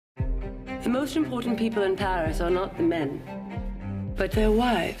most important people in Paris are not the men, but their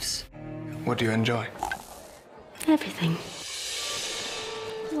wives. What do you enjoy? Everything.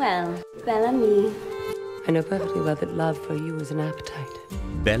 Well, Bel Ami. I know perfectly well that love for you is an appetite.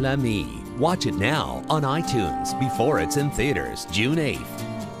 Bel Ami. Watch it now on iTunes before it's in theaters June 8th.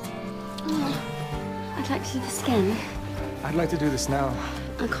 Oh, I'd like to do this again. I'd like to do this now.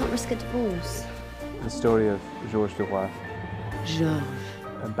 I can't risk a divorce. The story of Georges de Roy. Georges.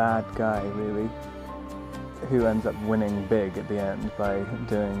 A bad guy, really, who ends up winning big at the end by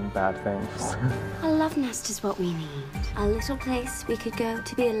doing bad things. A love nest is what we need. A little place we could go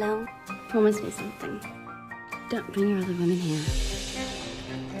to be alone. Promise me something. Don't bring your other women here.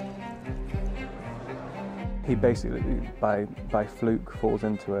 He basically, by fluke, falls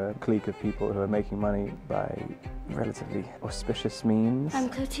into a clique of people who are making money by relatively auspicious means. I'm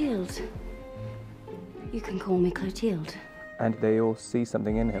Clotilde. You can call me Clotilde. And they all see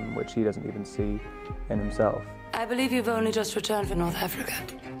something in him which he doesn't even see in himself. I believe you've only just returned from North Africa.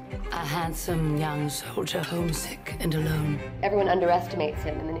 A handsome young soldier, homesick and alone. Everyone underestimates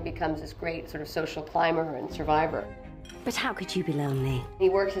him, and then he becomes this great sort of social climber and survivor. But how could you be lonely? He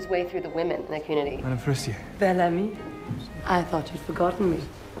works his way through the women in the community. Madame Fristier. Bel Ami, I thought you'd forgotten me.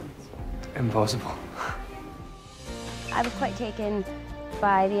 Impossible. I was quite taken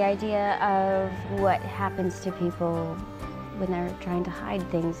by the idea of what happens to people when they're trying to hide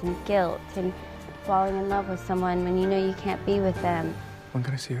things and guilt and falling in love with someone when you know you can't be with them. When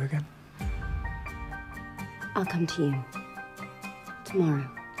can I see you again? I'll come to you tomorrow.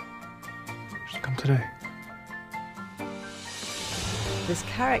 Just come today. This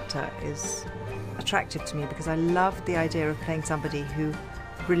character is attractive to me because I love the idea of playing somebody who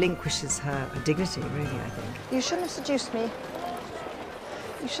relinquishes her dignity, really, I think. You shouldn't have seduced me.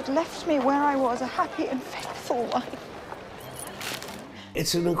 You should have left me where I was, a happy and faithful wife.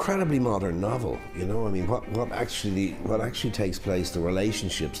 It's an incredibly modern novel, you know. I mean, what actually takes place, the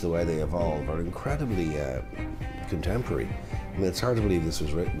relationships, the way they evolve, are incredibly contemporary. I mean, it's hard to believe this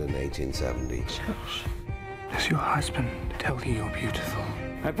was written in 1870. Georges, does your husband tell you you're beautiful?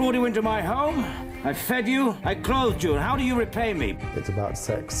 I brought you into my home, I fed you, I clothed you, and how do you repay me? It's about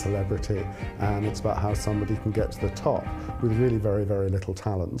sex, celebrity, and it's about how somebody can get to the top with really very, very little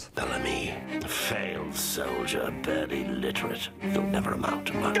talent. Bel Ami, a failed soldier, barely literate. You'll never amount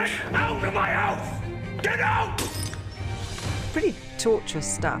to much. Get out of my house! Get out! Pretty torturous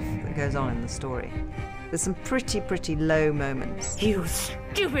stuff that goes on in the story. There's some pretty low moments. You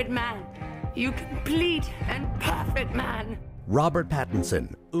stupid man! You complete and perfect man! Robert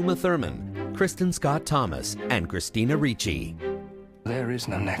Pattinson, Uma Thurman, Kristen Scott Thomas, and Christina Ricci. There is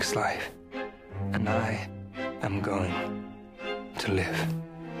no next life, and I am going to live.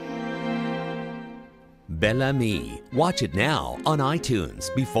 Bel Ami. Watch it now on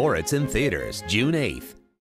iTunes before it's in theaters June 8th.